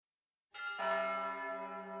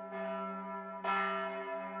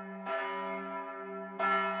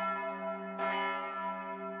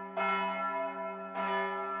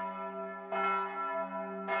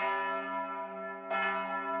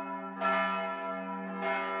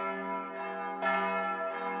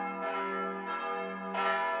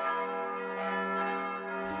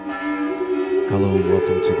Hello and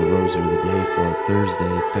welcome to the Rosary of the Day for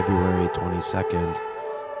Thursday, February 22nd,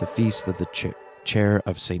 the Feast of the Chair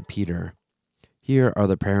of St. Peter. Here are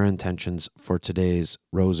the prayer intentions for today's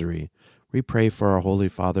Rosary. We pray for our Holy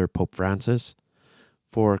Father, Pope Francis,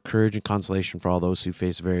 for courage and consolation for all those who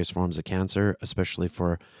face various forms of cancer, especially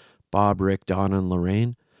for Bob, Rick, Donna, and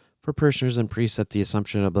Lorraine, for parishioners and priests at the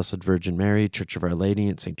Assumption of Blessed Virgin Mary, Church of Our Lady,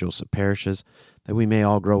 and St. Joseph parishes, that we may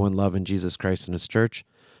all grow in love in Jesus Christ and His Church,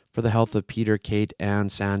 for the health of Peter, Kate, Anne,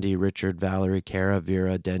 Sandy, Richard, Valerie, Cara,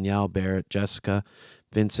 Vera, Danielle, Barrett, Jessica,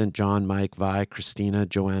 Vincent, John, Mike, Vi, Christina,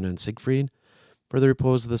 Joanna, and Siegfried, for the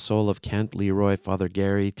repose of the soul of Kent, Leroy, Father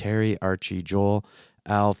Gary, Terry, Archie, Joel,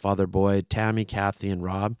 Al, Father Boyd, Tammy, Kathy, and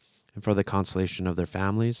Rob, and for the consolation of their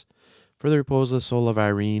families, for the repose of the soul of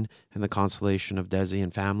Irene and the consolation of Desi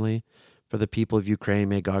and family, for the people of Ukraine,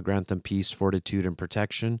 may God grant them peace, fortitude, and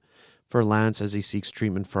protection, for Lance as he seeks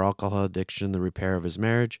treatment for alcohol addiction, the repair of his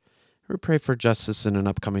marriage, and we pray for justice in an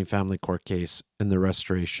upcoming family court case and the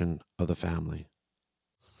restoration of the family.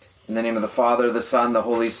 In the name of the Father, the Son, the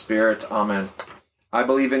Holy Spirit. Amen. I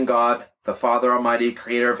believe in God, the Father Almighty,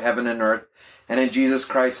 creator of heaven and earth, and in Jesus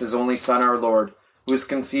Christ, his only Son, our Lord, who was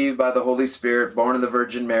conceived by the Holy Spirit, born of the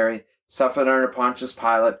Virgin Mary, suffered under Pontius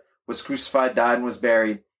Pilate, was crucified, died, and was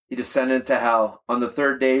buried. He descended into hell. On the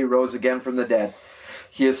third day he rose again from the dead.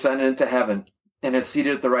 He ascended into heaven, and is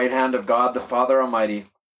seated at the right hand of God, the Father Almighty.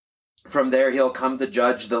 From there he'll come to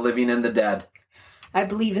judge the living and the dead. I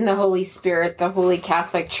believe in the Holy Spirit, the Holy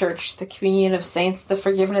Catholic Church, the communion of saints, the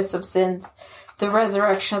forgiveness of sins, the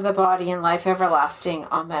resurrection of the body, and life everlasting.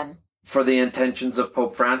 Amen. For the intentions of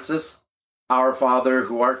Pope Francis, Our Father,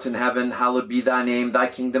 who art in heaven, hallowed be thy name. Thy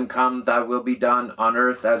kingdom come, thy will be done, on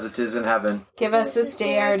earth as it is in heaven. Give us this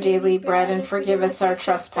day our daily bread, and forgive us our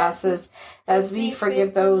trespasses, as we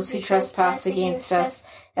forgive those who trespass against us.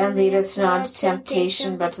 And lead us not into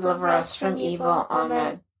temptation, but deliver us from evil.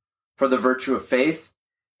 Amen. For the virtue of faith,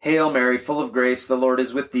 Hail Mary, full of grace, the Lord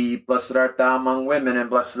is with thee. Blessed art thou among women, and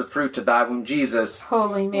blessed the fruit of thy womb, Jesus.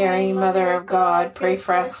 Holy Mary, Mother of God, pray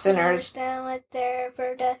for us sinners, now and at the hour of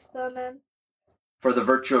our death. Amen. For the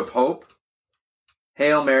virtue of hope,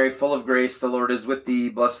 Hail Mary, full of grace, the Lord is with thee.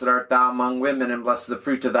 Blessed art thou among women, and blessed the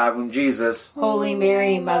fruit of thy womb, Jesus. Holy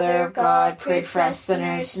Mary, Mother of God, pray for us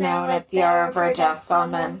sinners, now and at the hour of our death.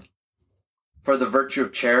 Amen. For the virtue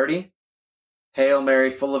of charity, Hail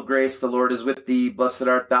Mary, full of grace, the Lord is with thee. Blessed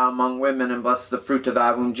art thou among women, and blessed the fruit of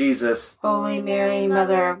thy womb, Jesus. Holy Mary,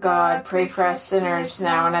 Mother of God, pray for us sinners,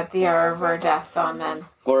 now and at the hour of our death. Amen.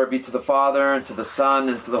 Glory be to the Father, and to the Son,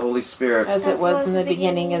 and to the Holy Spirit. As it was in the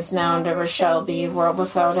beginning, is now, and ever shall be, world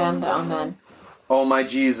without end. Amen. O my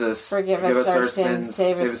Jesus, forgive us our sins,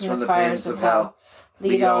 save us from the fires of hell.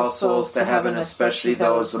 Lead all souls to heaven, especially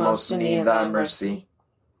those most in need of thy mercy.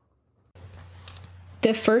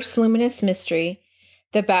 The first luminous mystery,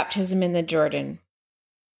 the baptism in the Jordan.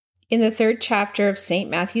 In the third chapter of St.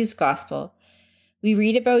 Matthew's Gospel, we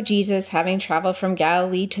read about Jesus having traveled from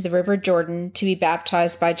Galilee to the river Jordan to be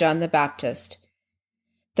baptized by John the Baptist.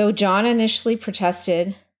 Though John initially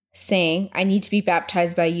protested, saying, "I need to be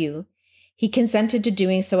baptized by you," he consented to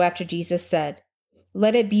doing so after Jesus said,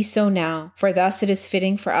 "Let it be so now, for thus it is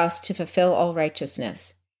fitting for us to fulfill all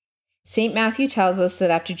righteousness." St. Matthew tells us that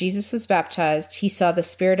after Jesus was baptized, he saw the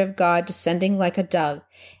Spirit of God descending like a dove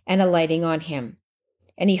and alighting on him.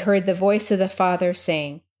 And he heard the voice of the Father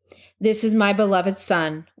saying, "This is my beloved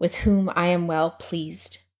Son, with whom I am well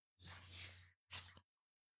pleased."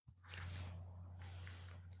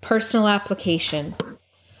 Personal application.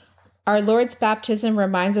 Our Lord's baptism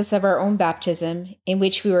reminds us of our own baptism, in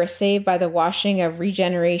which we were saved by the washing of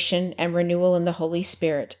regeneration and renewal in the Holy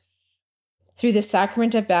Spirit. Through the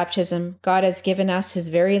sacrament of baptism, God has given us his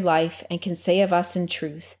very life and can say of us in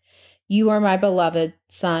truth, "You are my beloved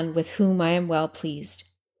Son, with whom I am well pleased."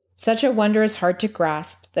 Such a wonder is hard to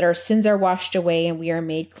grasp, that our sins are washed away and we are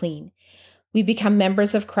made clean. We become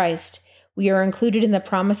members of Christ. We are included in the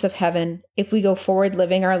promise of heaven if we go forward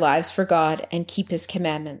living our lives for God and keep his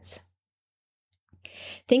commandments.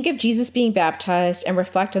 Think of Jesus being baptized and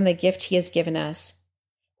reflect on the gift he has given us.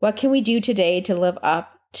 What can we do today to live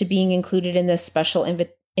up to being included in this special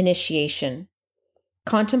initiation?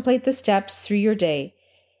 Contemplate the steps through your day,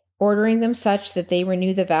 ordering them such that they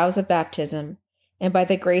renew the vows of baptism, and by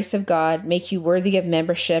the grace of God make you worthy of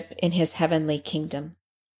membership in his heavenly kingdom.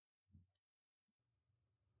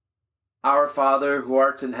 Our Father, who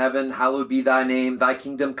art in heaven, hallowed be thy name. Thy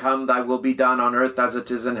kingdom come, thy will be done on earth as it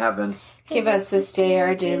is in heaven. Give us this day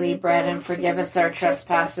our daily bread, and forgive us our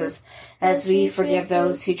trespasses, as we forgive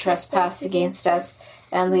those who trespass against us.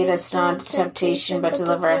 And lead us not into temptation, but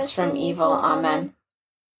deliver us from evil. Amen.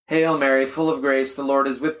 Hail Mary, full of grace, the Lord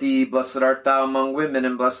is with thee. Blessed art thou among women,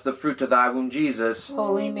 and blessed the fruit of thy womb, Jesus.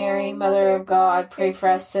 Holy Mary, Mother of God, pray for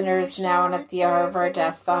us sinners now and at the hour of our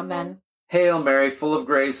death. Amen. Hail Mary, full of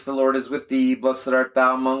grace, the Lord is with thee. Blessed art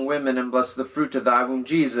thou among women, and blessed the fruit of thy womb,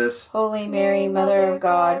 Jesus. Holy Mary, Mother of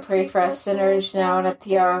God, pray for us sinners now and at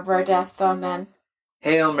the hour of our death. Amen.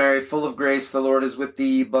 Hail Mary, full of grace, the Lord is with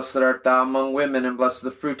thee. Blessed art thou among women, and blessed the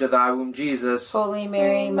fruit of thy womb, Jesus. Holy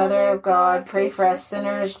Mary, Mother of God, pray for us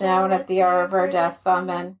sinners now and at the hour of our death.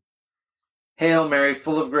 Amen. Hail Mary,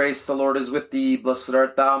 full of grace, the Lord is with thee. Blessed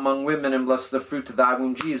art thou among women, and blessed the fruit of thy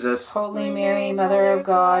womb, Jesus. Holy Mary, Mother of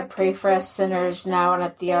God, pray for us sinners now and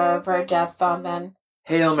at the hour of our death. Amen.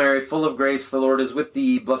 Hail Mary, full of grace, the Lord is with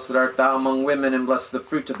thee. Blessed art thou among women, and blessed the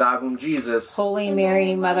fruit of thy womb, Jesus. Holy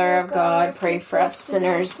Mary, Mother of God, pray for us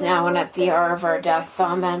sinners now and at the hour of our death.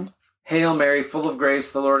 Amen. Hail Mary, full of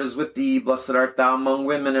grace, the Lord is with thee. Blessed art thou among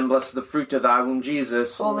women, and blessed the fruit of thy womb,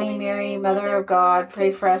 Jesus. Holy Mary, Mother of God,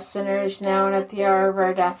 pray for us sinners now and at the hour of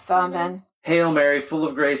our death. Amen. Hail Mary, full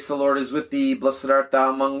of grace, the Lord is with thee. Blessed art thou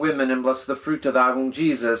among women, and blessed the fruit of thy womb,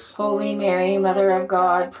 Jesus. Holy Mary, Mother of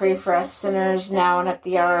God, pray for us sinners now and at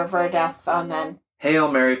the hour of our death. Amen.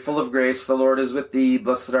 Hail Mary, full of grace, the Lord is with thee.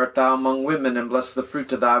 Blessed art thou among women, and blessed the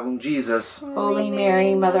fruit of thy womb, Jesus. Holy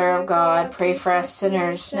Mary, Mother of God, pray for us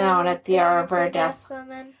sinners now and at the hour of our death.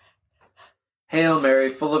 Amen. Hail Mary,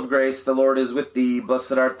 full of grace, the Lord is with thee.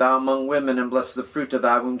 Blessed art thou among women, and blessed the fruit of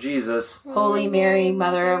thy womb, Jesus. Holy Mary,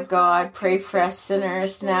 Mother of God, pray for us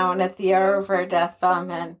sinners now and at the hour of our death.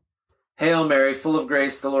 Amen. Hail Mary, full of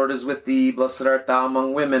grace, the Lord is with thee. Blessed art thou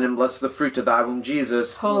among women, and blessed the fruit of thy womb,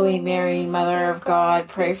 Jesus. Holy Mary, Mother of God,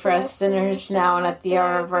 pray for us sinners now and at the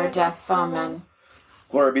hour of our death. Amen.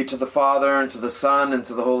 Glory be to the Father, and to the Son, and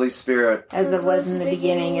to the Holy Spirit. As it was in the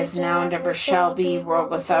beginning, is now, and ever shall be,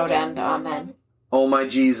 world without end. Amen. O my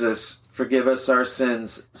Jesus, forgive us our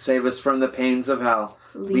sins, save us from the pains of hell.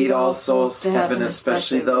 Lead all souls to heaven,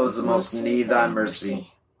 especially those the most in need of thy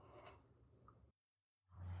mercy.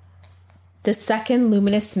 The second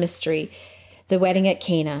luminous mystery, the wedding at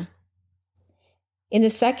Cana. In the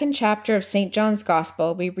second chapter of St. John's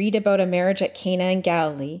Gospel, we read about a marriage at Cana in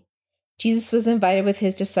Galilee. Jesus was invited with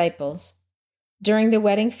his disciples. During the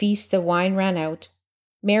wedding feast, the wine ran out.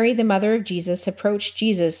 Mary, the mother of Jesus, approached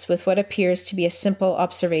Jesus with what appears to be a simple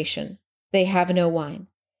observation. They have no wine.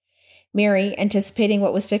 Mary, anticipating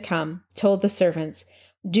what was to come, told the servants,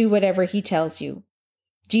 "Do whatever he tells you."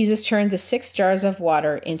 Jesus turned the 6 jars of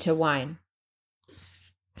water into wine.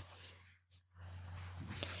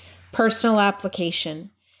 Personal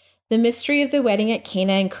application. The mystery of the wedding at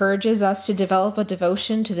Cana encourages us to develop a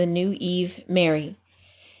devotion to the new Eve, Mary.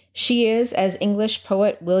 She is, as English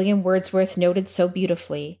poet William Wordsworth noted so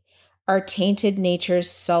beautifully, our tainted nature's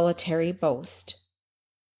solitary boast.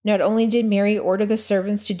 Not only did Mary order the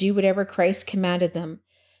servants to do whatever Christ commanded them,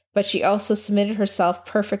 but she also submitted herself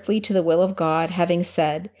perfectly to the will of God, having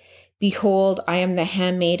said, "Behold, I am the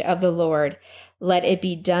handmaid of the Lord. Let it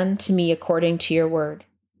be done to me according to your word."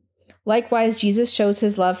 Likewise, Jesus shows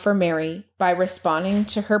his love for Mary by responding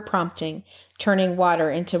to her prompting, turning water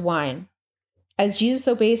into wine. As Jesus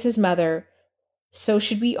obeys his mother, so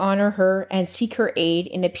should we honor her and seek her aid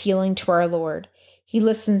in appealing to our Lord. He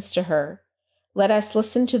listens to her. Let us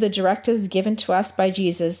listen to the directives given to us by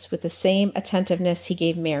Jesus with the same attentiveness he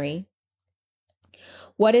gave Mary.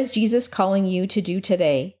 What is Jesus calling you to do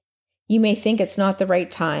today? You may think it's not the right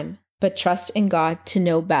time, but trust in God to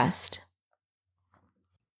know best.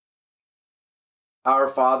 Our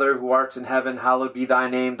Father, who art in heaven, hallowed be thy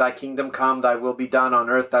name. Thy kingdom come, thy will be done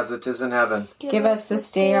on earth as it is in heaven. Give us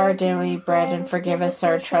this day our daily bread, and forgive us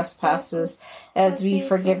our trespasses, as we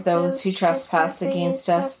forgive those who trespass against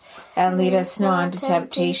us. And lead us not into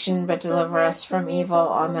temptation, but deliver us from evil.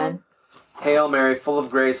 Amen. Hail Mary, full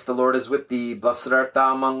of grace, the Lord is with thee. Blessed art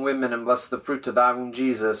thou among women, and blessed the fruit of thy womb,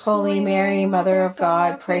 Jesus. Holy Mary, Mother of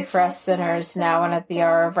God, pray for us sinners, now and at the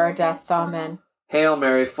hour of our death. Amen. Hail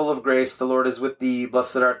Mary, full of grace, the Lord is with thee.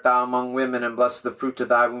 Blessed art thou among women, and blessed the fruit of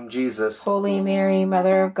thy womb, Jesus. Holy Mary,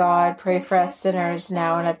 Mother of God, pray for us sinners,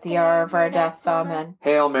 now and at the hour of our death. Amen.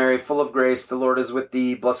 Hail Mary, full of grace, the Lord is with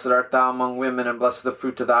thee. Blessed art thou among women, and blessed the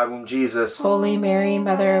fruit of thy womb, Jesus. Holy Mary,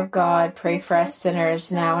 Mother of God, pray for us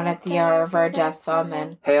sinners, now and at the hour of our death.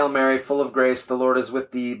 Amen. Hail Mary, full of grace, the Lord is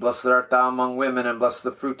with thee. Blessed art thou among women, and blessed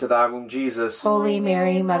the fruit of thy womb, Jesus. Holy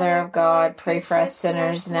Mary, Mother of God, pray for us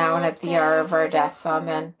sinners, now and at the hour of our death. death.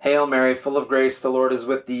 Amen. Hail Mary, full of grace, the Lord is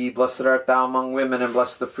with thee. Blessed art thou among women, and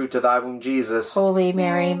blessed the fruit of thy womb, Jesus. Holy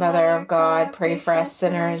Mary, Mother of God, pray for us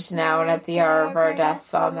sinners, now and at the hour of our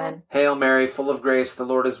death. Amen. Hail Mary, full of grace, the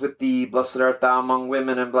Lord is with thee. Blessed art thou among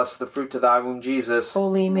women, and blessed the fruit of thy womb, Jesus.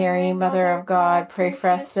 Holy Mary, Mother of God, pray for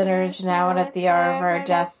us sinners, now and at the hour of our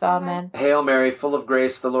death. Amen. Hail Mary, full of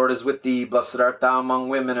grace, the Lord is with thee. Blessed art thou among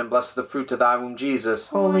women, and blessed the fruit of thy womb, Jesus.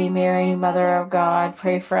 Holy Mary, Mother of God,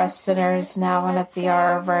 pray for us sinners, now and at the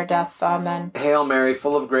hour of our death. Amen. Hail Mary,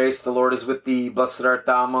 full of grace, the Lord is with thee. Blessed art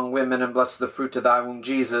thou among women, and blessed the fruit of thy womb,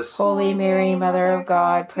 Jesus. Holy Mary, Mother of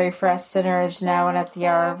God, pray for us sinners, now and at the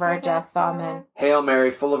hour of our death. Amen. Hail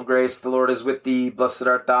Mary, full of grace, the Lord is with thee. Blessed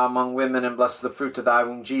art thou among women, and blessed the fruit of thy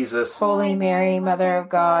womb, Jesus. Holy Mary, Mother of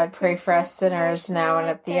God, pray for us sinners, now and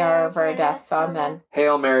at the hour of our death. Amen.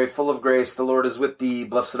 Hail Mary, full of grace, the Lord is with thee.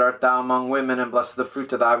 Blessed art thou among women, and blessed the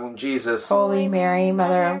fruit of thy womb, Jesus. Holy Mary,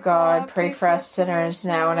 Mother of God, pray for us sinners,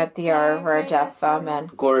 now and at the hour of our death. Amen.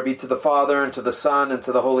 Glory be to the Father, and to the Son, and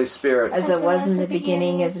to the Holy Spirit. As it was in the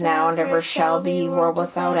beginning, is now, and ever shall be, world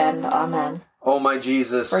without end. Amen. O my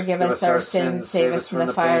Jesus, forgive us our sins, save us from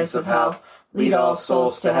the fires of hell. Lead all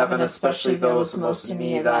souls to heaven, especially those most in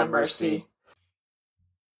need of thy mercy.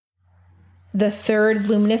 The third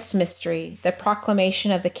luminous mystery, the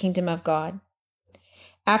proclamation of the kingdom of God.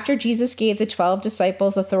 After Jesus gave the 12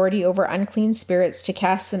 disciples authority over unclean spirits to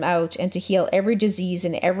cast them out and to heal every disease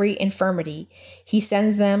and every infirmity, he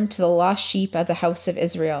sends them to the lost sheep of the house of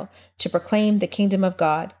Israel to proclaim the kingdom of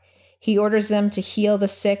God. He orders them to heal the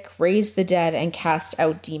sick, raise the dead, and cast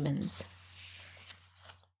out demons.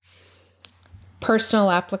 Personal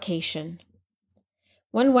application.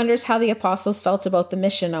 One wonders how the apostles felt about the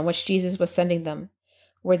mission on which Jesus was sending them.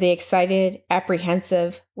 Were they excited,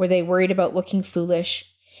 apprehensive? Were they worried about looking foolish?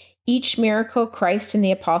 Each miracle Christ and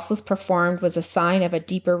the apostles performed was a sign of a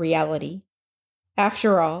deeper reality.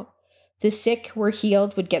 After all, the sick who were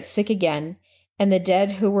healed would get sick again, and the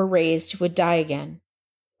dead who were raised would die again.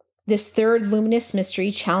 This third luminous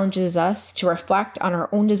mystery challenges us to reflect on our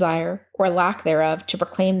own desire, or lack thereof, to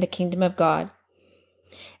proclaim the kingdom of God.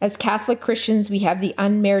 As Catholic Christians, we have the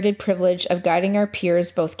unmerited privilege of guiding our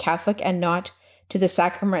peers, both Catholic and not, to the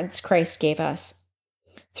sacraments Christ gave us.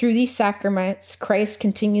 Through these sacraments, Christ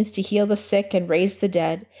continues to heal the sick and raise the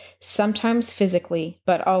dead, sometimes physically,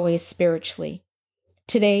 but always spiritually.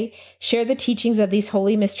 Today, share the teachings of these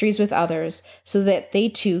holy mysteries with others so that they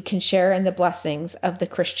too can share in the blessings of the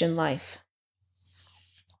Christian life.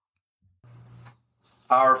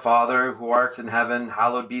 Our Father, who art in heaven,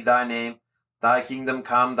 hallowed be thy name. Thy kingdom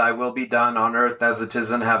come, thy will be done on earth as it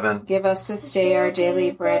is in heaven. Give us this day our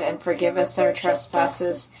daily bread, and forgive us our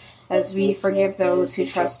trespasses, as we forgive those who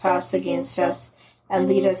trespass against us. And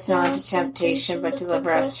lead us not into temptation, but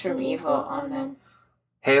deliver us from evil. Amen.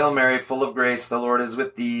 Hail Mary, full of grace, the Lord is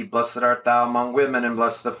with thee. Blessed art thou among women, and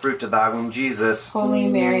blessed the fruit of thy womb, Jesus. Holy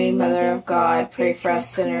Mary, Mother of God, pray for us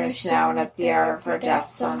sinners, now and at the hour of our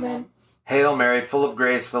death. Amen. Hail Mary, full of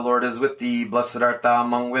grace, the Lord is with thee. Blessed art thou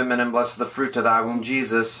among women, and blessed the fruit of thy womb,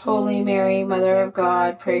 Jesus. Holy Mary, Mother of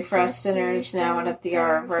God, pray for us sinners, now and at the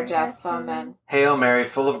hour of our death. Amen. Hail Mary,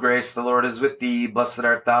 full of grace, the Lord is with thee. Blessed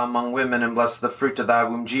art thou among women, and blessed the fruit of thy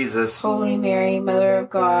womb, Jesus. Holy Mary, Mother of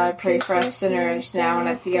God, pray for us sinners, now and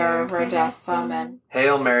at the hour of our death. Amen.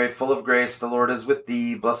 Hail Mary, full of grace, the Lord is with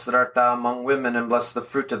thee. Blessed art thou among women, and blessed the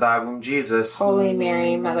fruit of thy womb, Jesus. Holy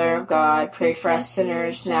Mary, Mother of God, pray for us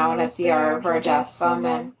sinners, now and at the hour of our death.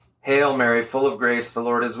 Amen. Hail Mary, full of grace, the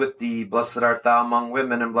Lord is with thee. Blessed art thou among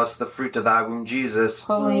women, and blessed the fruit of thy womb, Jesus.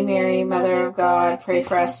 Holy Mary, Mother of God, pray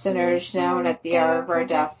for us sinners, now and at the hour of our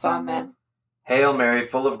death. Amen. Hail Mary,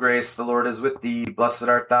 full of grace, the Lord is with thee. Blessed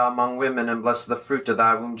art thou among women, and blessed the fruit of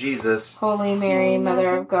thy womb, Jesus. Holy Mary,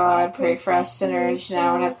 Mother of God, pray for us sinners,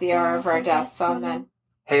 now and at the hour of our death. Amen.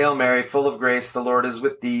 Hail Mary, full of grace, the Lord is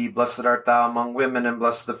with thee. Blessed art thou among women, and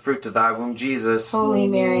blessed the fruit of thy womb, Jesus. Holy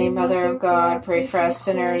Mary, Mother of God, pray for us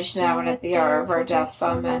sinners, now and at the hour of our death.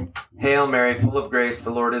 Amen. Hail Mary, full of grace, the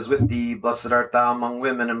Lord is with thee. Blessed art thou among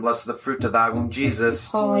women, and blessed the fruit of thy womb, Jesus.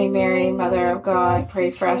 Holy Mary, Mother of God, pray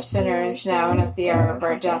for us sinners, now and at the hour of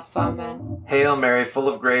our death. Amen. Hail Mary, full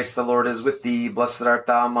of grace, the Lord is with thee. Blessed art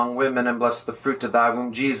thou among women, and blessed the fruit of thy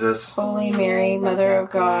womb, Jesus. Holy Mary, Mother of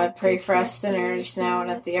God, pray for us sinners, now and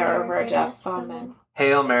at the hour of our death. Amen.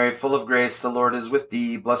 Hail Mary, full of grace, the Lord is with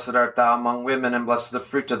thee. Blessed art thou among women, and blessed the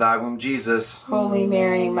fruit of thy womb, Jesus. Holy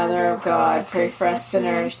Mary, Mother of God, pray for us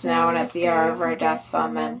sinners, now and at the hour of our death.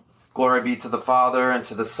 Amen. Glory be to the Father, and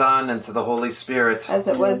to the Son, and to the Holy Spirit. As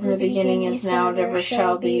it was in the beginning, is now, and ever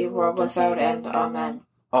shall be, world without end. Amen.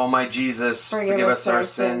 O my Jesus, forgive us our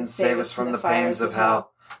sins, save us from the fires of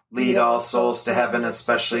hell. Lead all souls to heaven,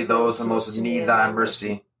 especially those who most need thy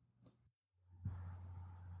mercy.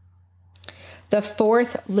 The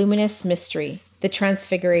fourth luminous mystery, the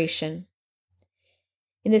Transfiguration.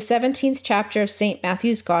 In the 17th chapter of St.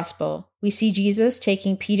 Matthew's Gospel, we see Jesus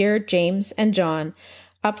taking Peter, James, and John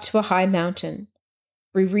up to a high mountain.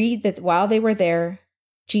 We read that while they were there,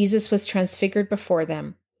 Jesus was transfigured before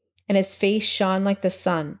them, and his face shone like the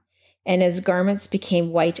sun, and his garments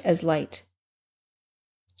became white as light.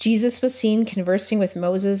 Jesus was seen conversing with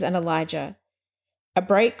Moses and Elijah. A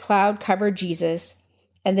bright cloud covered Jesus,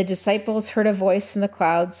 and the disciples heard a voice from the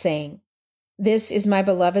cloud saying, "This is my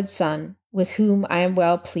beloved Son, with whom I am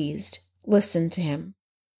well pleased. Listen to him."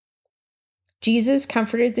 Jesus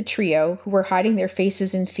comforted the trio who were hiding their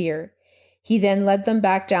faces in fear. He then led them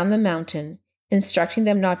back down the mountain, instructing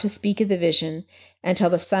them not to speak of the vision until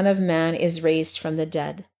the Son of Man is raised from the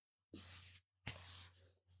dead.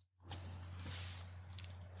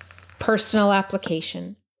 Personal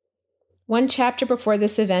application. One chapter before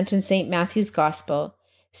this event in St. Matthew's Gospel,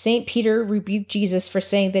 St. Peter rebuked Jesus for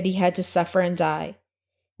saying that he had to suffer and die.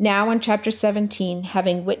 Now in chapter 17,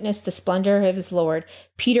 having witnessed the splendor of his Lord,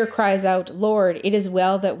 Peter cries out, "Lord, it is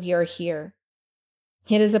well that we are here."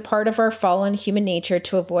 It is a part of our fallen human nature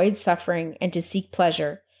to avoid suffering and to seek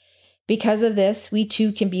pleasure. Because of this, we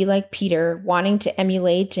too can be like Peter, wanting to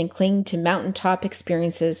emulate and cling to mountaintop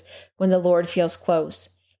experiences when the Lord feels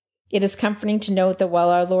close. It is comforting to note that while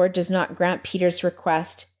our Lord does not grant Peter's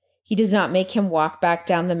request, he does not make him walk back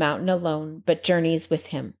down the mountain alone, but journeys with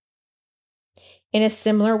him. In a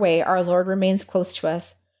similar way, our Lord remains close to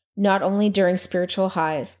us, not only during spiritual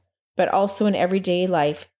highs, but also in everyday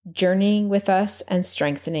life, journeying with us and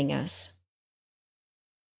strengthening us.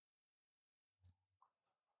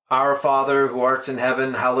 Our Father, who art in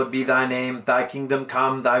heaven, hallowed be thy name. Thy kingdom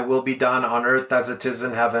come, thy will be done on earth as it is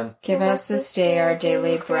in heaven. Give us this day our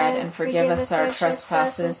daily bread, and forgive us our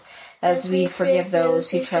trespasses, as we forgive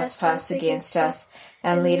those who trespass against us.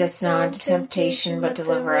 And lead us not into temptation, but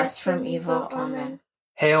deliver us from evil. Amen.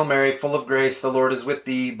 Hail Mary, full of grace, the Lord is with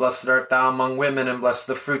thee. Blessed art thou among women, and blessed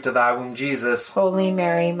the fruit of thy womb, Jesus. Holy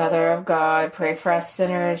Mary, Mother of God, pray for us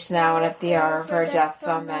sinners, now and at the hour of our death.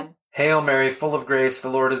 Amen. Hail Mary, full of grace, the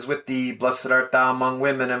Lord is with thee. Blessed art thou among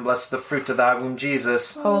women, and blessed the fruit of thy womb,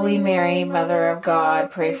 Jesus. Holy Mary, Mother of God,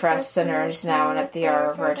 pray for us sinners, now and at the hour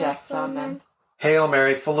of our death. Amen. Hail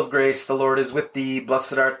Mary, full of grace, the Lord is with thee.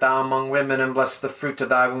 Blessed art thou among women, and blessed the fruit of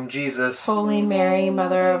thy womb, Jesus. Holy Mary,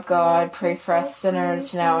 Mother of God, pray for us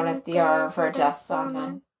sinners, now and at the hour of our death.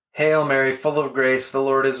 Amen. Hail Mary, full of grace, the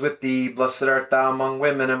Lord is with thee. Blessed art thou among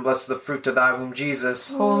women, and blessed the fruit of thy womb,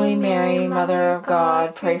 Jesus. Holy Mary, Mother of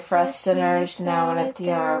God, pray for us sinners, now and at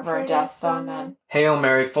the hour of our death. Amen. Hail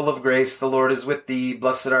Mary, full of grace, the Lord is with thee.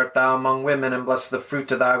 Blessed art thou among women, and blessed the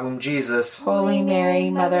fruit of thy womb, Jesus. Holy Mary,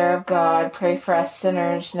 Mother of God, pray for us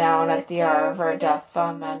sinners, now and at the hour of our death.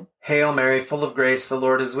 Amen. Hail Mary, full of grace, the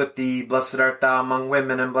Lord is with thee. Blessed art thou among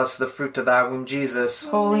women, and blessed the fruit of thy womb, Jesus.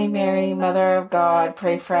 Holy Mary, Mother of God, pray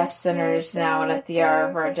for us sinners, now and at the hour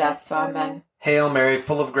of our death. Amen. Hail Mary,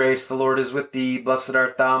 full of grace, the Lord is with thee. Blessed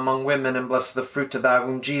art thou among women, and blessed the fruit of thy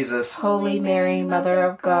womb, Jesus. Holy Mary, Mother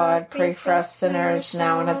of God, pray for us sinners,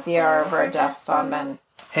 now and at the hour of our death. Amen.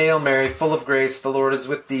 Hail Mary, full of grace, the Lord is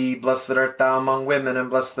with thee. Blessed art thou among women, and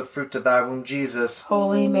blessed the fruit of thy womb, Jesus.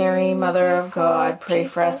 Holy Mary, Mother of God, pray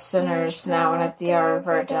for us sinners, now and at the hour of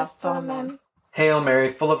our death. Amen. Hail Mary,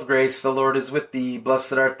 full of grace, the Lord is with thee.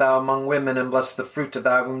 Blessed art thou among women, and blessed the fruit of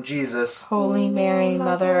thy womb, Jesus. Holy Mary,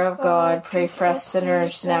 Mother of God, pray for us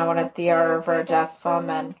sinners, now and at the hour of our death.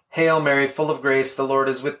 Amen. Hail Mary, full of grace, the Lord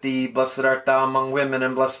is with thee. Blessed art thou among women,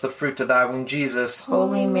 and blessed the fruit of thy womb, Jesus.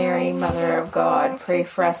 Holy Mary, Mother of God, pray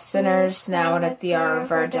for us sinners, now and at the hour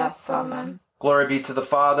of our death. Amen. Glory be to the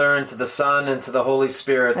Father, and to the Son, and to the Holy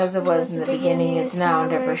Spirit. As it was in the beginning, is now,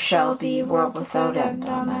 and ever shall be, world without end.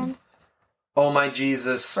 Amen. O my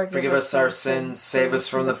Jesus, forgive us our sins, save us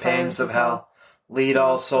from the pains of hell. Lead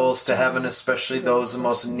all souls to heaven, especially those who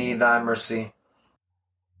most need thy mercy.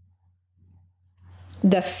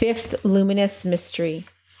 The fifth luminous mystery,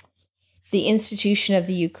 the institution of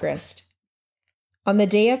the Eucharist. On the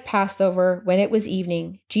day of Passover, when it was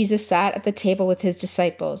evening, Jesus sat at the table with his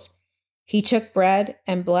disciples. He took bread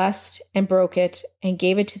and blessed and broke it and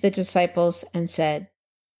gave it to the disciples and said,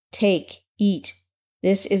 "Take, eat,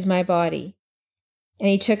 this is my body." And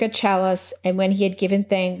he took a chalice, and when he had given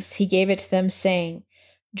thanks, he gave it to them, saying,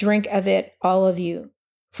 "Drink of it, all of you,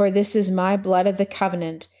 for this is my blood of the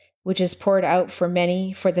covenant, which is poured out for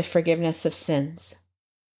many for the forgiveness of sins."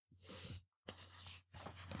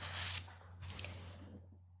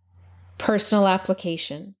 Personal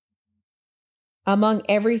application. Among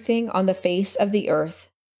everything on the face of the earth,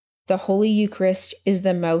 The Holy Eucharist is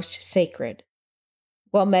the most sacred.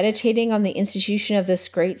 While meditating on the institution of this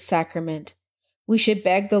great sacrament, we should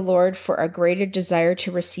beg the Lord for a greater desire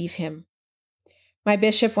to receive him. My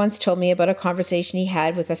bishop once told me about a conversation he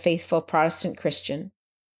had with a faithful Protestant Christian.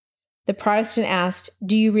 The Protestant asked,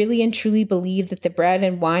 "Do you really and truly believe that the bread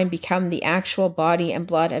and wine become the actual body and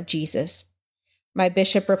blood of Jesus?" My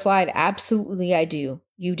bishop replied, "Absolutely I do.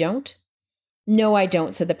 You don't?" "No, I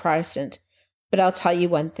don't," said the Protestant. "But I'll tell you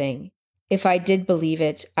one thing. If I did believe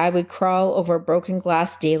it, I would crawl over broken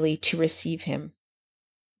glass daily to receive him."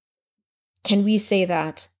 Can we say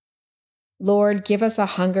that? Lord, give us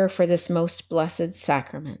a hunger for this most blessed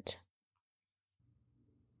sacrament.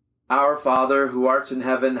 Our Father, who art in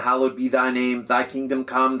heaven, hallowed be thy name. Thy kingdom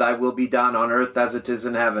come, thy will be done on earth as it is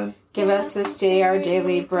in heaven. Give us this day our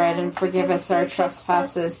daily bread, and forgive us our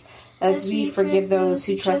trespasses, as we forgive those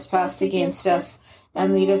who trespass against us.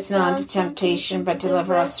 And lead us not into temptation, but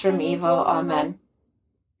deliver us from evil. Amen.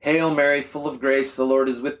 Hail Mary, full of grace, the Lord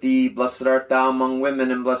is with thee. Blessed art thou among women,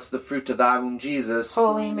 and blessed the fruit of thy womb, Jesus.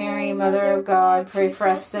 Holy Mary, Mother of God, pray for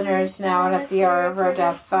us sinners now and at the hour of our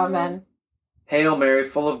death. Amen. Hail Mary,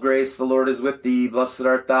 full of grace, the Lord is with thee. Blessed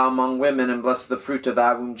art thou among women, and blessed the fruit of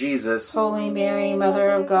thy womb, Jesus. Holy Mary,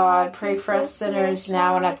 Mother of God, pray for us sinners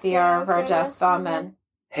now and at the hour of our death. Amen.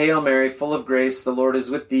 Hail Mary, full of grace, the Lord is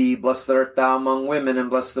with thee. Blessed art thou among women, and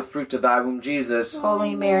blessed the fruit of thy womb, Jesus.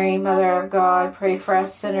 Holy Mary, Mother of God, pray for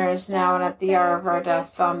us sinners now and at the hour of our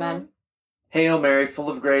death. Amen. Hail Mary, full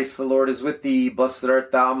of grace, the Lord is with thee. Blessed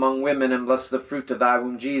art thou among women, and blessed the fruit of thy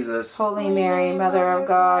womb, Jesus. Holy Mary, Mother of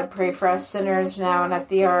God, pray for us sinners now and at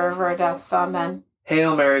the hour of our death. Amen.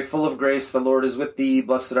 Hail Mary, full of grace, the Lord is with thee.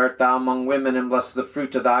 Blessed art thou among women, and blessed the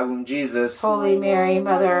fruit of thy womb, Jesus. Holy Mary,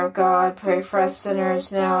 Mother of God, pray for us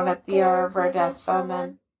sinners now and at the hour of our death.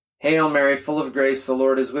 Amen. Hail Mary, full of grace, the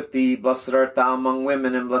Lord is with thee. Blessed art thou among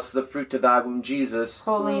women, and blessed the fruit of thy womb, Jesus.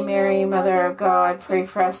 Holy Mary, Mother of God, pray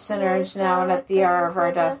for us sinners now and at the hour of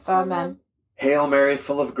our death. Amen. Hail Mary,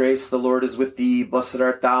 full of grace, the Lord is with thee. Blessed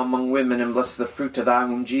art thou among women, and blessed the fruit of thy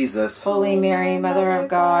womb, Jesus. Holy Mary, Mother of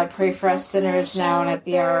God, pray for us sinners now and at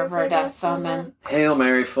the hour of our death. Amen. Hail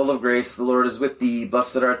Mary, full of grace, the Lord is with thee.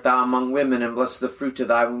 Blessed art thou among women, and blessed the fruit of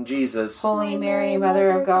thy womb, Jesus. Holy Mary,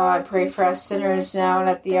 Mother of God, pray for us sinners now and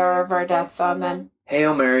at the hour of our death. Amen.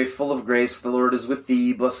 Hail Mary, full of grace, the Lord is with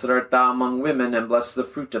thee. Blessed art thou among women, and blessed the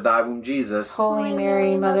fruit of thy womb, Jesus. Holy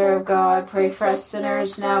Mary, Mother of God, pray for us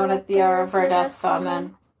sinners now and at the hour of our death.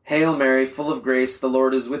 Amen. Hail Mary, full of grace, the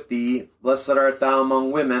Lord is with thee. Blessed art thou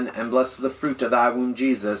among women, and blessed the fruit of thy womb,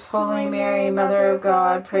 Jesus. Holy Mary, Mother of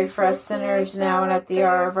God, pray for us sinners now and at the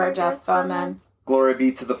hour of our death. Amen. Glory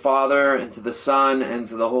be to the Father, and to the Son, and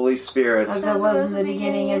to the Holy Spirit. As it was in the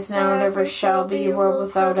beginning, is now, and ever shall be, world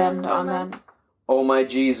without end. Amen. O my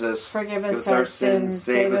Jesus, forgive us our sins,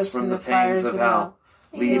 save us from the fires of hell.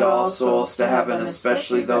 Lead all souls to heaven,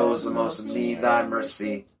 especially those who most need thy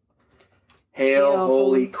mercy. Hail,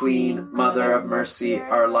 Holy Queen, Mother of Mercy,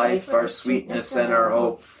 our life, our sweetness, and our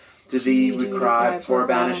hope. To thee we cry, poor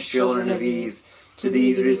banished children of Eve. To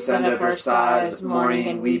thee we send up our sighs, mourning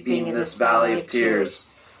and weeping in this valley of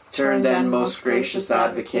tears. Turn then, most gracious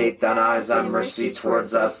Advocate, thine eyes of mercy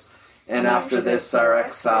towards us, and after this our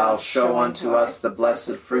exile, show unto us the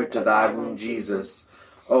blessed fruit of thy womb, Jesus.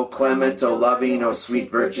 O clement, O loving, O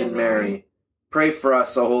sweet Virgin Mary, pray for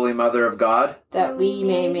us, O Holy Mother of God, that we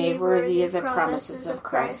may be made worthy of the promises of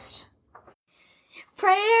Christ.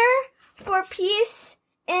 Prayer for peace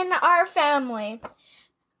in our family.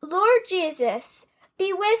 Lord Jesus,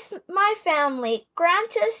 be with my family.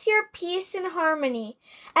 Grant us your peace and harmony,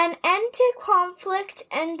 an end to conflict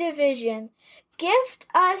and division. Gift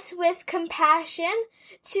us with compassion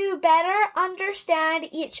to better understand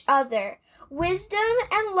each other, wisdom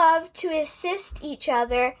and love to assist each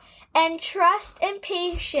other, and trust and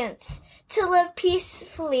patience to live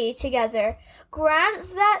peacefully together.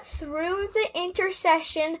 Grant that through the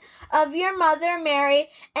intercession of your Mother Mary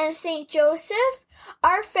and Saint Joseph,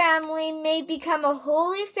 our family may become a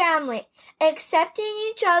holy family, accepting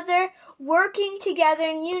each other, working together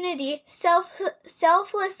in unity,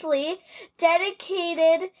 selflessly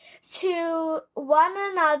dedicated to one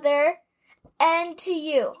another and to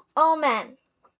you. Amen.